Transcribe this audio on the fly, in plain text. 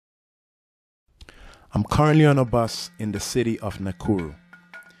I'm currently on a bus in the city of Nakuru,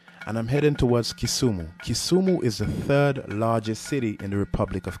 and I'm heading towards Kisumu. Kisumu is the third largest city in the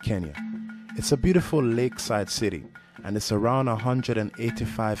Republic of Kenya. It's a beautiful lakeside city, and it's around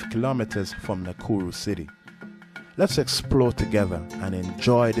 185 kilometers from Nakuru city. Let's explore together and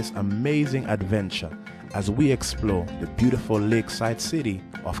enjoy this amazing adventure as we explore the beautiful lakeside city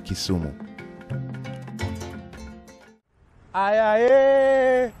of Kisumu.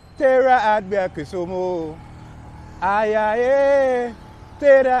 Ayaye, Tera Adbia Kisumu. Ayaye,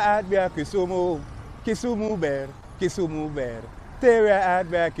 Tera Adbia Kisumu. Kisumu Bear, Kisumu Bear. Tera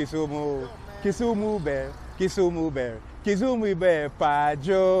Adbia Kisumu. Kisumu Bear, Kisumu Bear. Kisumu Bear,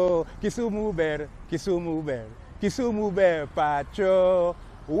 Pajo. Kisumu Bear, Kisumu Bear. Kisumu Bear, Pacho.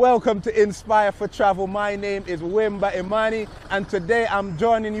 Welcome to Inspire for Travel. My name is Wimba Imani, and today I'm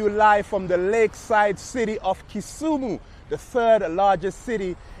joining you live from the lakeside city of Kisumu, the third largest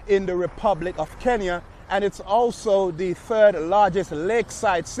city in the Republic of Kenya, and it's also the third largest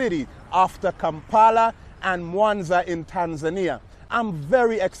lakeside city after Kampala and Mwanza in Tanzania. I'm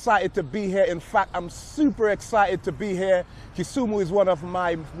very excited to be here. In fact, I'm super excited to be here. Kisumu is one of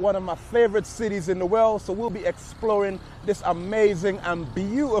my favorite cities in the world, so we'll be exploring this amazing and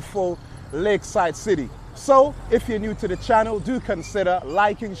beautiful lakeside city. So, if you're new to the channel, do consider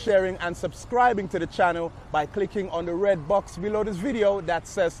liking, sharing, and subscribing to the channel by clicking on the red box below this video that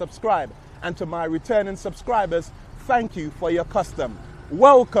says subscribe. And to my returning subscribers, thank you for your custom.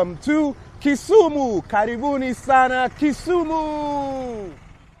 Welcome to Kisumu. Karibuni sana Kisumu.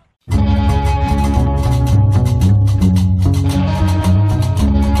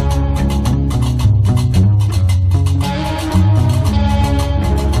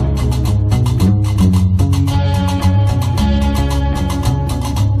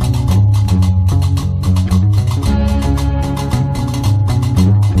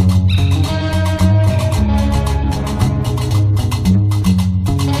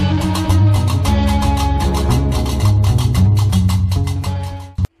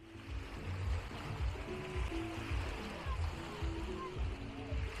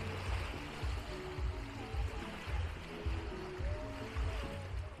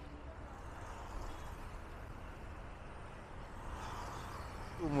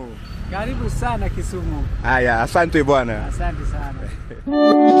 Karibu sana Kisumu. Aya, asante bwana. Asante sana.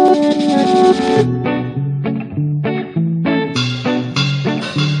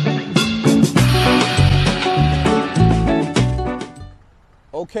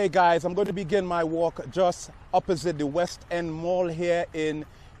 Okay guys, I'm going to begin my walk just opposite the West End Mall here in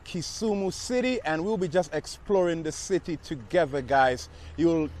Kisumu City, and we'll be just exploring the city together, guys.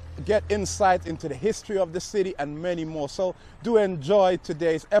 You'll get insight into the history of the city and many more. So do enjoy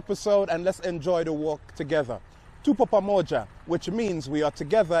today's episode, and let's enjoy the walk together. Tupo pamoja, which means we are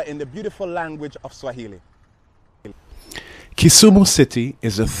together in the beautiful language of Swahili. Kisumu City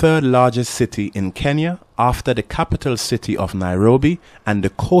is the third largest city in Kenya after the capital city of Nairobi and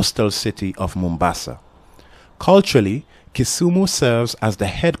the coastal city of Mombasa. Culturally, Kisumu serves as the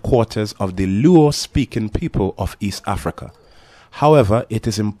headquarters of the Luo-speaking people of East Africa. However, it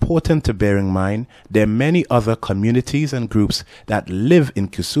is important to bear in mind there are many other communities and groups that live in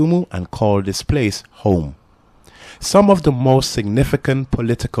Kisumu and call this place home. Some of the most significant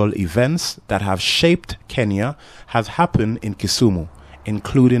political events that have shaped Kenya have happened in Kisumu,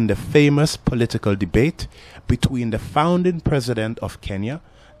 including the famous political debate between the founding president of Kenya,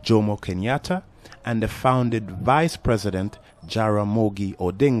 Jomo Kenyatta, and the founded Vice President Jaramogi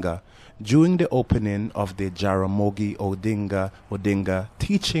Odinga during the opening of the Jaramogi Odinga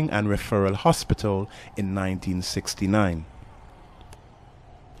Teaching and Referral Hospital in 1969.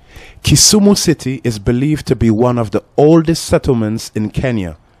 Kisumu City is believed to be one of the oldest settlements in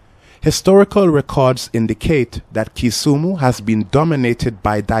Kenya. Historical records indicate that Kisumu has been dominated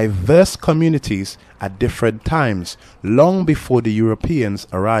by diverse communities at different times, long before the Europeans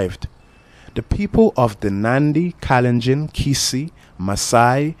arrived. The people of the Nandi, Kalenjin, Kisi,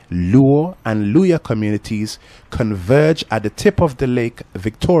 Maasai, Luo, and Luya communities converge at the tip of the Lake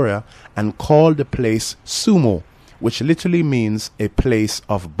Victoria and call the place Sumo, which literally means a place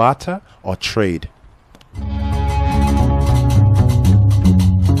of barter or trade.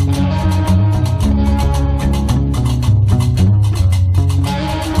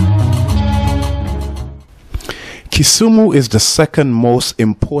 Kisumu is the second most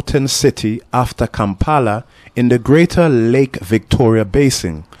important city after Kampala in the greater Lake Victoria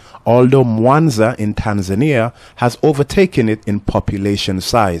Basin, although Mwanza in Tanzania has overtaken it in population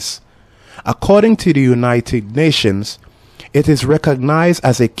size. According to the United Nations, it is recognized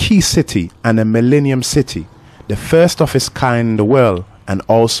as a key city and a millennium city, the first of its kind in the world and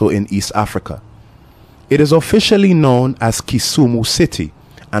also in East Africa. It is officially known as Kisumu City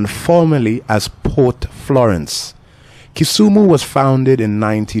and formerly as Port Florence. Kisumu was founded in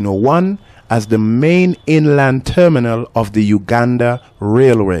 1901 as the main inland terminal of the Uganda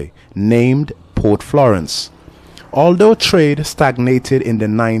Railway, named Port Florence. Although trade stagnated in the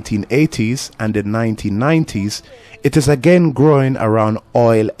 1980s and the 1990s, it is again growing around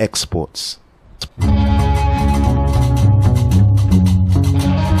oil exports.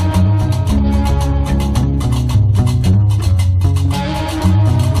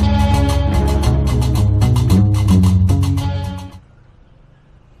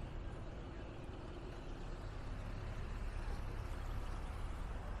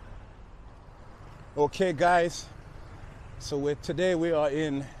 Okay guys, so today we are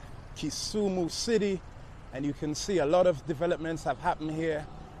in Kisumu City, and you can see a lot of developments have happened here.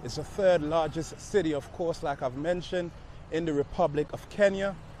 It's the third largest city, of course, like I've mentioned, in the Republic of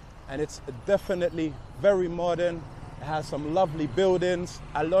Kenya, and it's definitely very modern. It has some lovely buildings,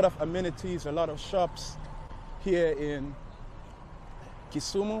 a lot of amenities, a lot of shops here in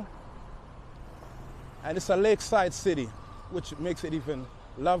Kisumu, and it's a lakeside city, which makes it even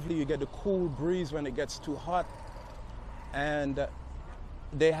lovely. You get the cool breeze when it gets too hot, and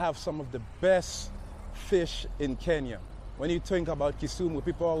they have some of the best fish in Kenya. When you think about Kisumu,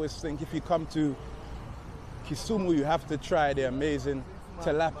 people always think if you come to Kisumu, you have to try the amazing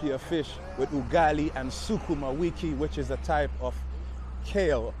tilapia fish with ugali and sukuma wiki, which is a type of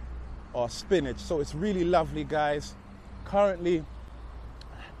kale or spinach. So it's really lovely, guys. Currently,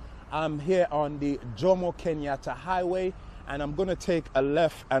 I'm here on the Jomo Kenyatta highway, and I'm gonna take a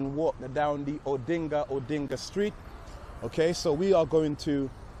left and walk down the Odinga Street. Okay, so we are going to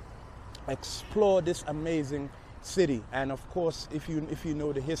explore this amazing city. And of course, if you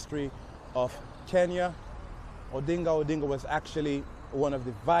know the history of Kenya, Odinga was actually one of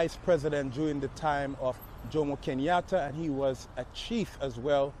the vice presidents during the time of Jomo Kenyatta, and he was a chief as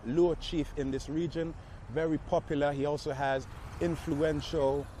well, Luo chief in this region, very popular. He also has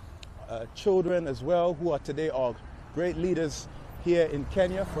influential children as well, who are today great leaders here in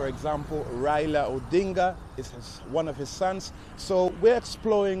Kenya. For example, Raila Odinga is one of his sons. So we're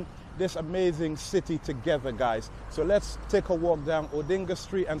exploring this amazing city together, guys. So let's take a walk down Odinga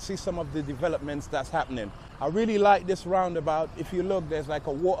Street and see some of the developments that's happening. I really like this roundabout. If you look, there's like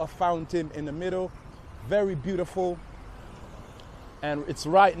a water fountain in the middle, very beautiful. And it's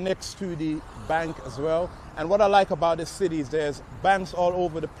right next to the bank as well. And what I like about this city is there's banks all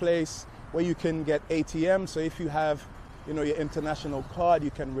over the place where you can get ATM. So if you have, your international card,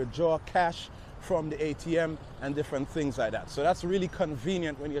 you can withdraw cash from the ATM and different things like that. So that's really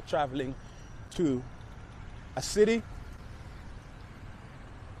convenient when you're traveling to a city.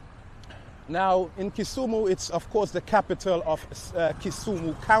 Now in Kisumu, it's of course the capital of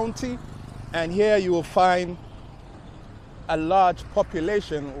Kisumu County, and here you will find a large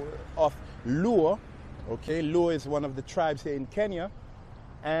population of Luo. Okay, Luo is one of the tribes here in Kenya,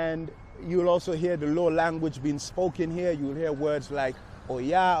 and you'll also hear the Luo language being spoken here. You'll hear words like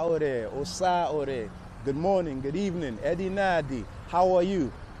Oya Ore, Osa Ore, good morning, good evening, Edi Nadi, how are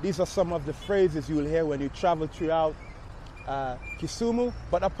you? These are some of the phrases you'll hear when you travel throughout Kisumu.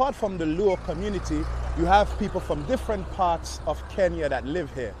 But apart from the Luo community, you have people from different parts of Kenya that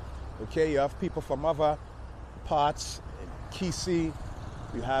live here. Okay, you have people from other parts, Kisii,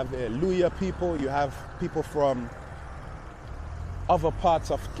 you have Luya people, you have people from other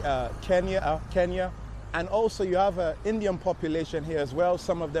parts of Kenya, and also you have an Indian population here as well.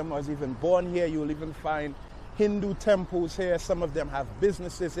 Some of them was even born here. You'll even find Hindu temples here. Some of them have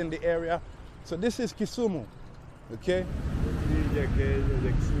businesses in the area. So this is Kisumu, okay?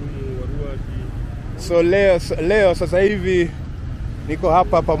 So leo sasa hivi niko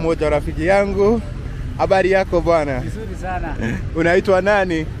hapa pamoja rafiki yangu. Habari yako bwana? Vizuri sana. Unaitwa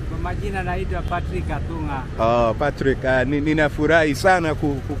nani? Kwa majina naitwa Patrick Atunga. Oh, Patrick, ninafurahi sana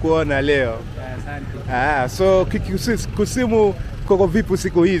kukuona leo. Asante. So Kisumu koko vipi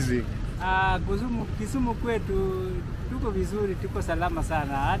siku hizi? Kisumu kwetu tuko vizuri, tuko salama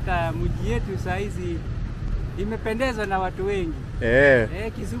sana. Hata mji yetu saa hizi imependezwa na watu wengi.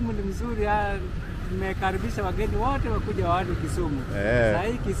 Kisumu ni mzuri, tumekaribisha wageni wote wakuja waone Kisumu. Saa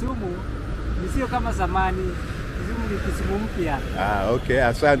hii Kisumu ni sio kama zamani. Kisumu ni Kisumu mpya. Okay,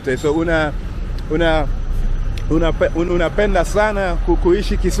 asante. So unapenda sana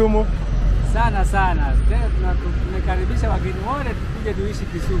kuishi Kisumu? Sana. Tumekaribisha wageni wote tukuje tuishi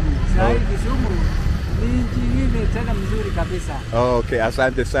Kisumu. Saa hii Kisumu ni nchi nyingine tena mzuri kabisa. Okay,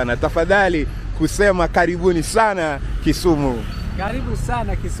 asante sana. Tafadhali kusema karibuni sana Kisumu. Karibu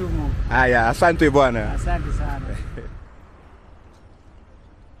sana Kisumu. Haya, asante bwana. Asante sana.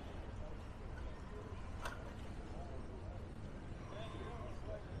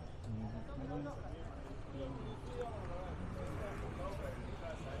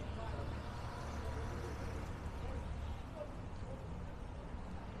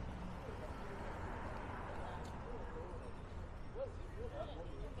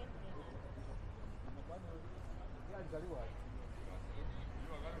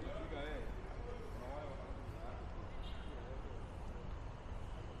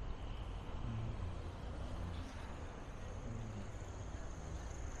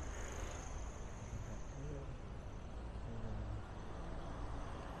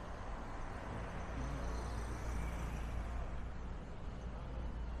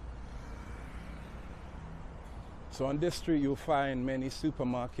 So on this street, you'll find many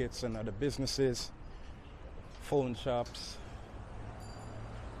supermarkets and other businesses, phone shops,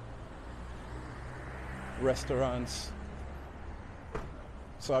 restaurants.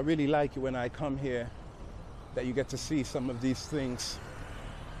 So I really like it when I come here that you get to see some of these things.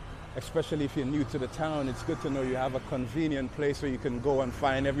 Especially if you're new to the town, it's good to know you have a convenient place where you can go and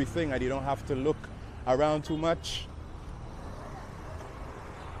find everything and you don't have to look around too much.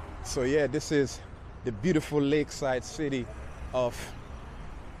 So yeah, this is the beautiful lakeside city of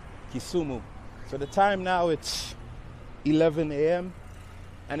Kisumu. So the time now, it's 11 a.m.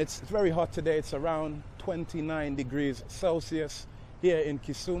 and it's very hot today. It's around 29 degrees Celsius here in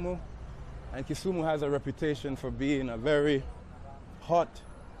Kisumu. And Kisumu has a reputation for being a very hot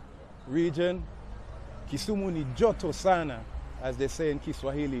region. Kisumu ni joto sana, as they say in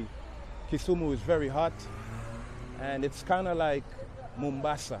Kiswahili. Kisumu is very hot, and it's kind of like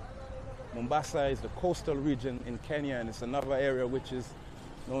Mombasa. Mombasa is the coastal region in Kenya, and it's another area which is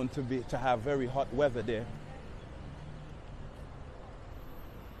known to have very hot weather there.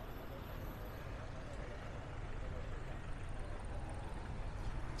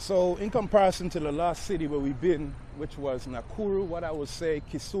 So in comparison to the last city where we've been, which was Nakuru, what I would say,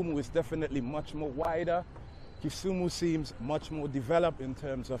 Kisumu is definitely much more wider. Kisumu seems much more developed in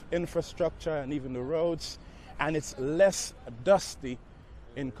terms of infrastructure and even the roads, and it's less dusty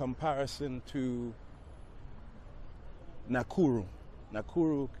in comparison to Nakuru.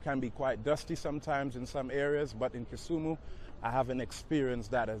 Nakuru can be quite dusty sometimes in some areas, but in Kisumu, I haven't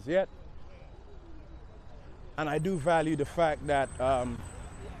experienced that as yet. And I do value the fact that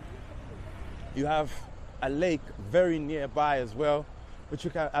you have a lake very nearby as well, which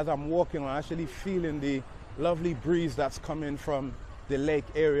you can, as I'm walking, I'm actually feeling the lovely breeze that's coming from the lake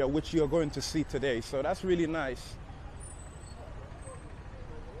area, which you're going to see today. So that's really nice.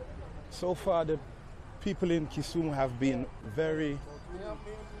 So far, the people in Kisumu have been very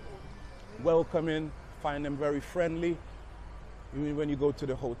welcoming, find them very friendly. Even when you go to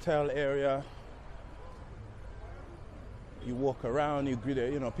the hotel area, you walk around, you greet,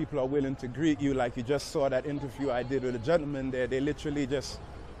 you know, people are willing to greet you. Like you just saw that interview I did with a gentleman there. They literally just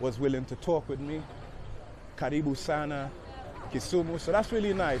was willing to talk with me. Karibu sana, Kisumu. So that's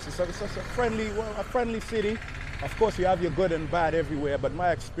really nice. It's a friendly city. Of course, you have your good and bad everywhere, but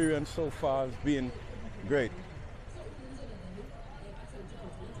my experience so far has been great.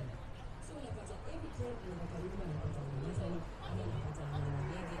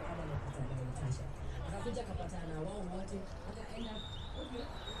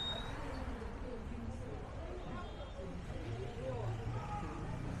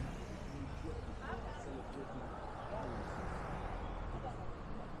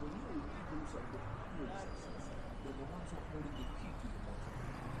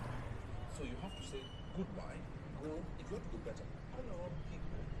 So you have to say goodbye. Well, if you want to go better, call around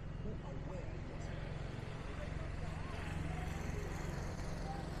people who are aware of what's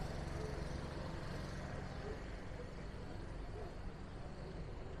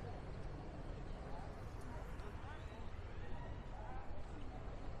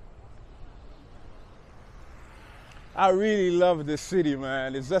I really love this city,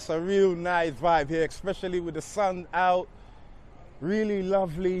 man. It's just a real nice vibe here, especially with the sun out. Really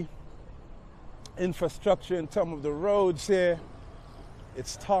lovely infrastructure in terms of the roads here.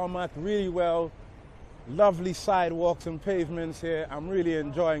 It's tarmac really well. Lovely sidewalks and pavements here. I'm really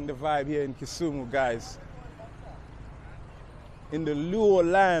enjoying the vibe here in Kisumu, guys. In the Luo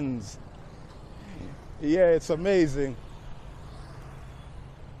lands. Yeah, it's amazing.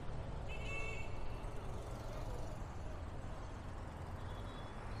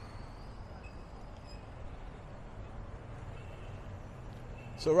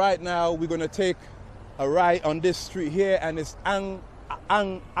 So right now we're going to take a ride on this street here, and it's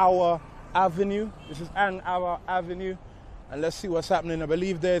Awa Avenue. This is Awa Avenue, and let's see what's happening. I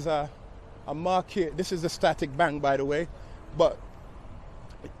believe there's a market. This is the Static Bank, by the way, but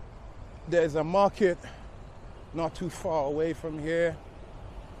there's a market not too far away from here.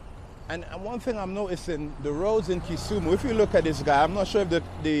 And one thing I'm noticing, the roads in Kisumu, if you look at this guy, I'm not sure if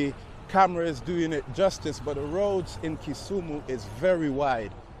the camera is doing it justice, but the roads in Kisumu is very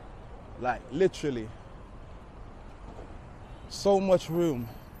wide, like literally so much room,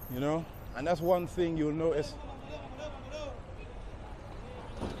 you know. And that's one thing you'll notice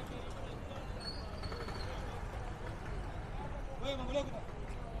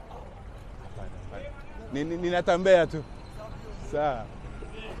Ninatembea tu. Sawa.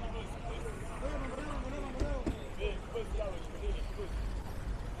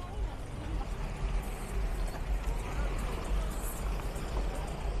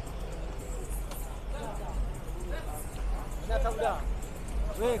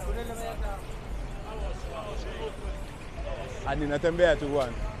 Ninatembea tu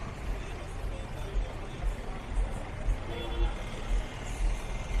bwana.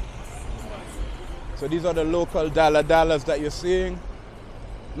 So these are the local dollars that you're seeing.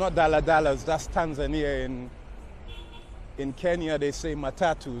 Not dollars, that's Tanzania. In Kenya, they say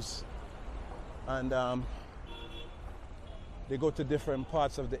matatus. And they go to different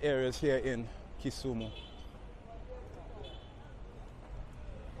parts of the areas here in Kisumu.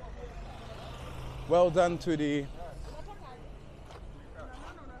 Well done to the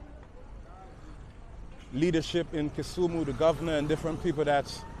leadership in Kisumu, the governor and different people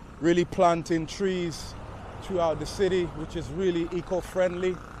that's really planting trees throughout the city, which is really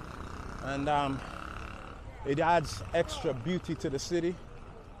eco-friendly, and it adds extra beauty to the city.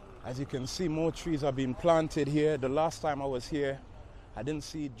 As you can see, more trees are being planted here. The last time I was here, I didn't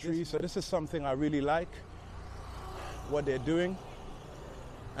see trees, so this is something I really like, what they're doing.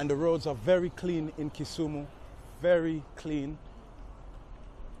 And the roads are very clean in Kisumu, very clean.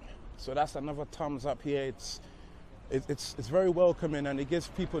 So that's another thumbs up here. It's very welcoming, and it gives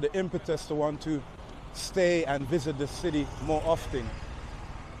people the impetus to want to stay and visit the city more often.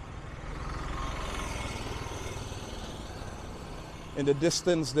 In the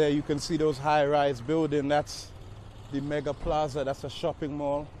distance there, you can see those high-rise buildings. That's the Mega Plaza. That's a shopping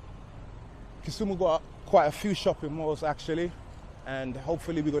mall. Kisumu got quite a few shopping malls actually, and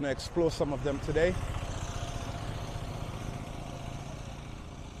hopefully we're going to explore some of them today.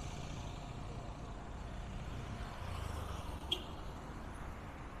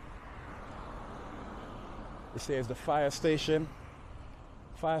 This here is the fire station.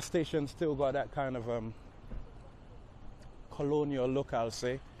 Fire station still got that kind of colonial look, I'll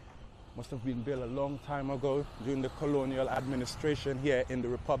say. Must have been built a long time ago during the colonial administration here in the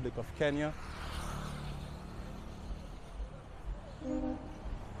Republic of Kenya.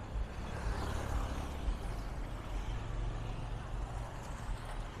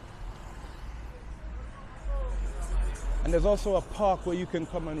 And there's also a park where you can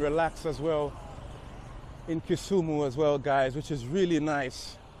come and relax as well in Kisumu as well, guys, which is really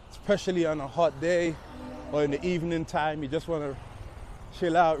nice, especially on a hot day or in the evening time. You just want to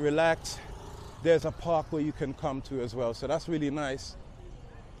chill out, relax. There's a park where you can come to as well, so that's really nice.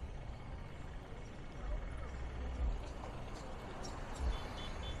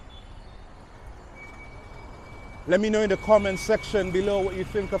 Let me know in the comment section below what you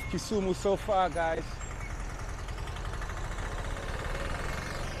think of Kisumu so far, guys.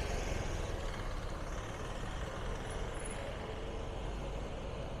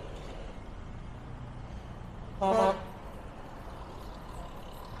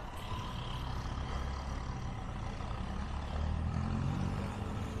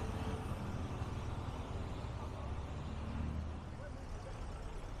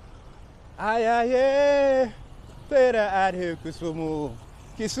 Ay, ay, ay, Tera Ave Kisumu,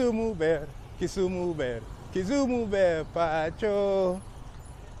 Kisumu bear, Kisumu bear, Kisumu bear, Pacho.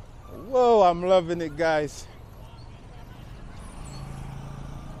 Whoa, I'm loving it, guys.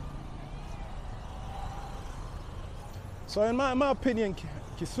 So in my opinion,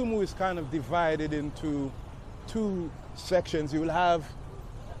 Kisumu is kind of divided into two sections. You will have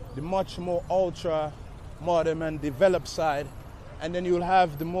the much more ultra modern and developed side, and then you will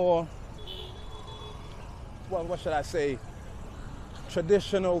have the more, well, what should I say,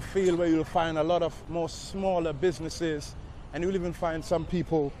 traditional feel, where you'll find a lot of more smaller businesses, and you'll even find some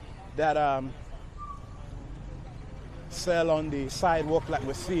people that sell on the sidewalk like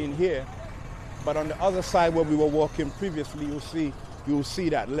we're seeing here. But on the other side where we were walking previously, you'll see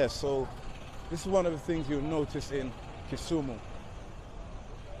that less. So this is one of the things you'll notice in Kisumu.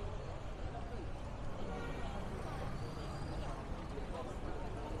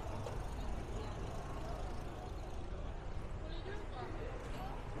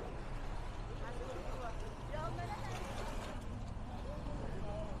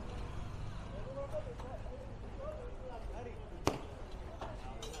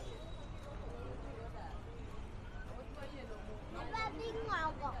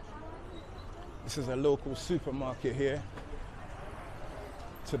 This is a local supermarket here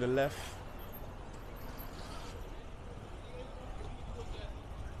to the left.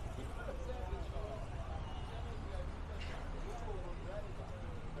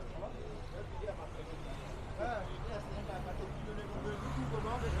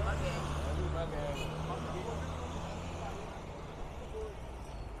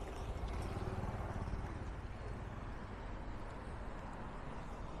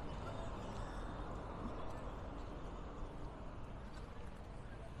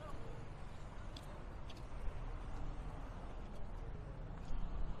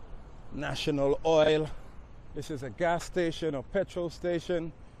 National Oil. This is a gas station or petrol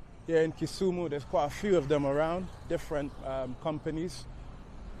station here in Kisumu. There's quite a few of them around. Different companies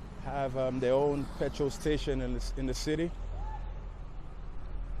have their own petrol station in the city.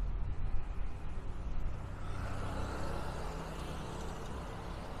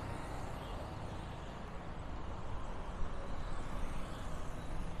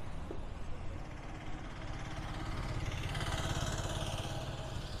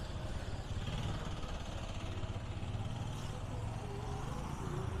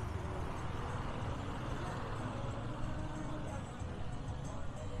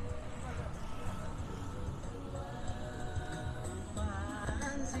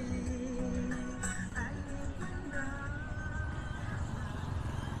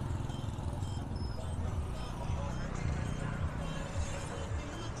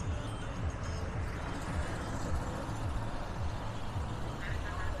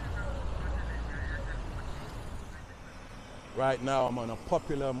 Right now I'm on a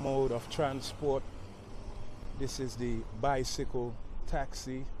popular mode of transport. This is the bicycle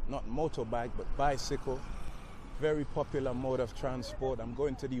taxi, not motorbike, but bicycle. Very popular mode of transport. I'm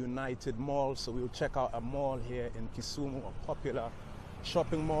going to the United Mall, so we'll check out a mall here in Kisumu, a popular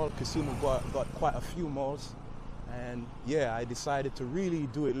shopping mall. Kisumu got quite a few malls. And yeah, I decided to really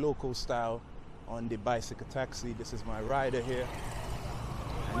do it local style on the bicycle taxi. This is my rider here,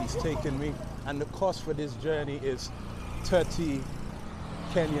 and he's taking me. And the cost for this journey is 30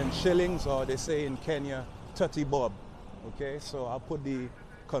 Kenyan shillings, or they say in Kenya 30 bob. Okay, so I'll put the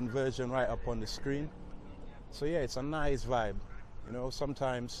conversion right up on the screen. So yeah, it's a nice vibe. You know,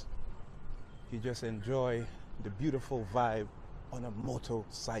 sometimes you just enjoy the beautiful vibe on a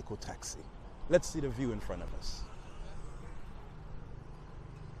motorcycle taxi. Let's see the view in front of us.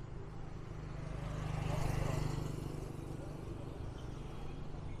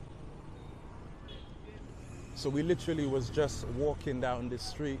 So we literally was just walking down this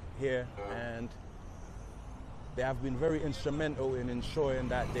street here, and they have been very instrumental in ensuring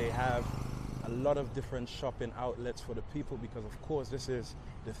that they have a lot of different shopping outlets for the people, because of course this is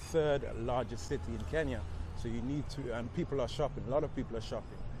the third largest city in Kenya. So you need to, and people are shopping, a lot of people are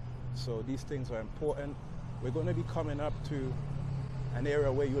shopping. So these things are important. We're going to be coming up to an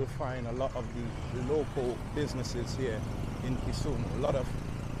area where you'll find a lot of the local businesses here in Kisumu, a lot of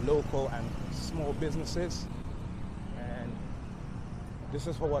local and small businesses. This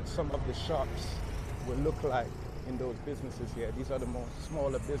is what some of the shops will look like in those businesses here. These are the more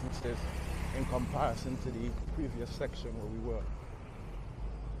smaller businesses in comparison to the previous section where we were.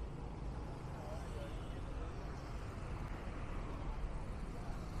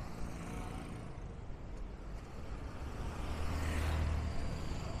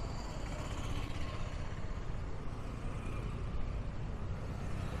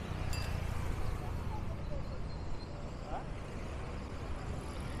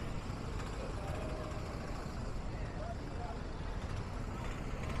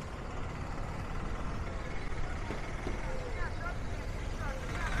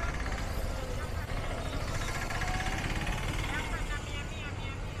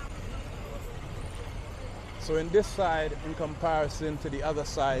 So in this side, in comparison to the other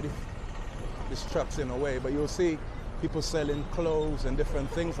side, this truck's in a way, but you'll see people selling clothes and different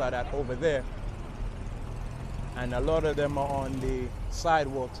things like that over there. And a lot of them are on the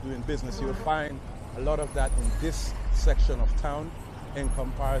sidewalks doing business. You'll find a lot of that in this section of town in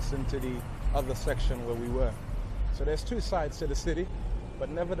comparison to the other section where we were. So there's two sides to the city, but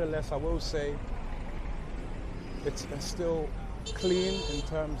nevertheless, I will say it's still clean in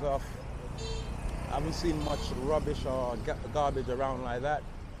terms of, I haven't seen much rubbish or garbage around like that,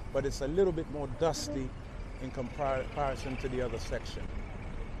 but it's a little bit more dusty in comparison to the other section.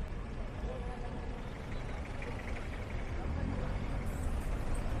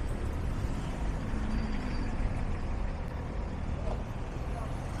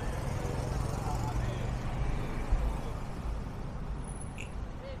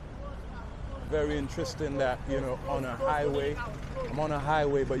 Very interesting that, you know, on a highway, I'm on a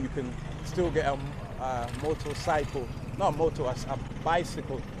highway, but you can still get a motorcycle, not motor, a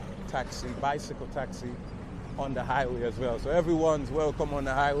bicycle taxi on the highway as well. So everyone's welcome on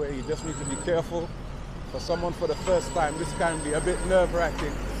the highway. You just need to be careful. For someone for the first time, this can be a bit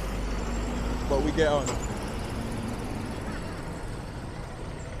nerve-wracking, but we get on.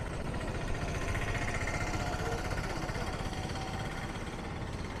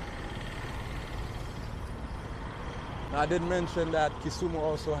 Now, I did mention that Kisumu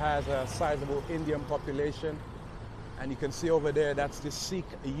also has a sizable Indian population, and you can see over there that's the Sikh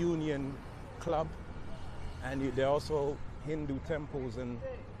Union Club, and there are also Hindu temples and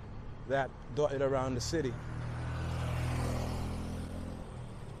that dotted around the city.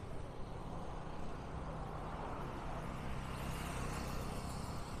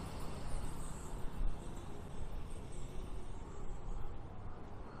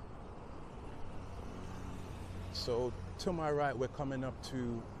 So to my right, we're coming up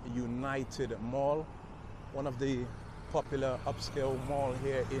to United Mall, one of the popular upscale mall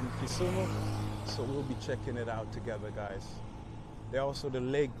here in Kisumu. So we'll be checking it out together, guys. There's also the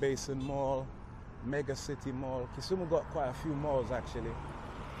Lake Basin Mall, Mega City Mall. Kisumu got quite a few malls actually.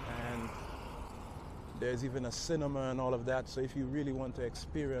 And there's even a cinema and all of that. So if you really want to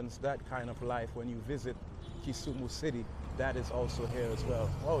experience that kind of life when you visit Kisumu City, that is also here as well.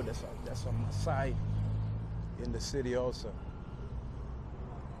 Oh, there's some Maasai in the city also.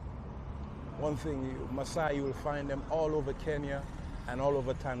 One thing, Maasai, you will find them all over Kenya and all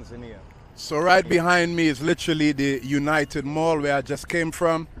over Tanzania. So right behind me is literally the United Mall where I just came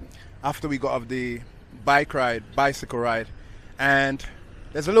from after we got off the bicycle ride. And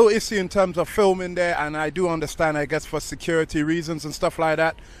there's a little issue in terms of filming there, and I do understand, I guess, for security reasons and stuff like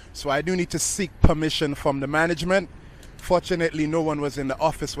that. So I do need to seek permission from the management. Fortunately, no one was in the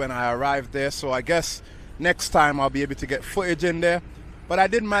office when I arrived there, so I guess next time I'll be able to get footage in there. But I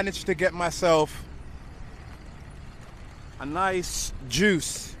did manage to get myself a nice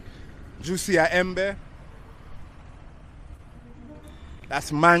juicy embe.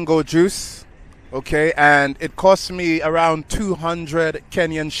 That's mango juice, okay, and it cost me around 200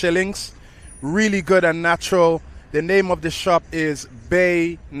 Kenyan shillings. Really good and natural. The name of the shop is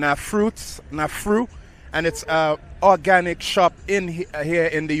Bay Nafru, and it's an organic shop in here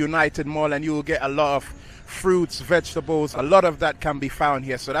in the United Mall, and you will get a lot of fruits, vegetables, a lot of that can be found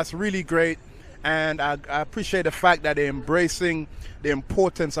here. So that's really great, and I appreciate the fact that they're embracing the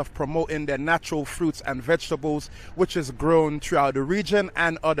importance of promoting their natural fruits and vegetables, which is grown throughout the region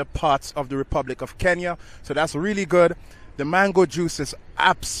and other parts of the Republic of Kenya. So that's really good. The mango juice is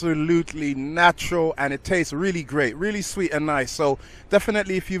absolutely natural and it tastes really great, really sweet and nice. So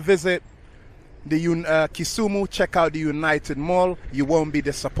definitely if you visit the Kisumu, check out the United Mall. You won't be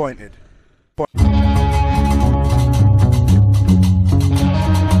disappointed.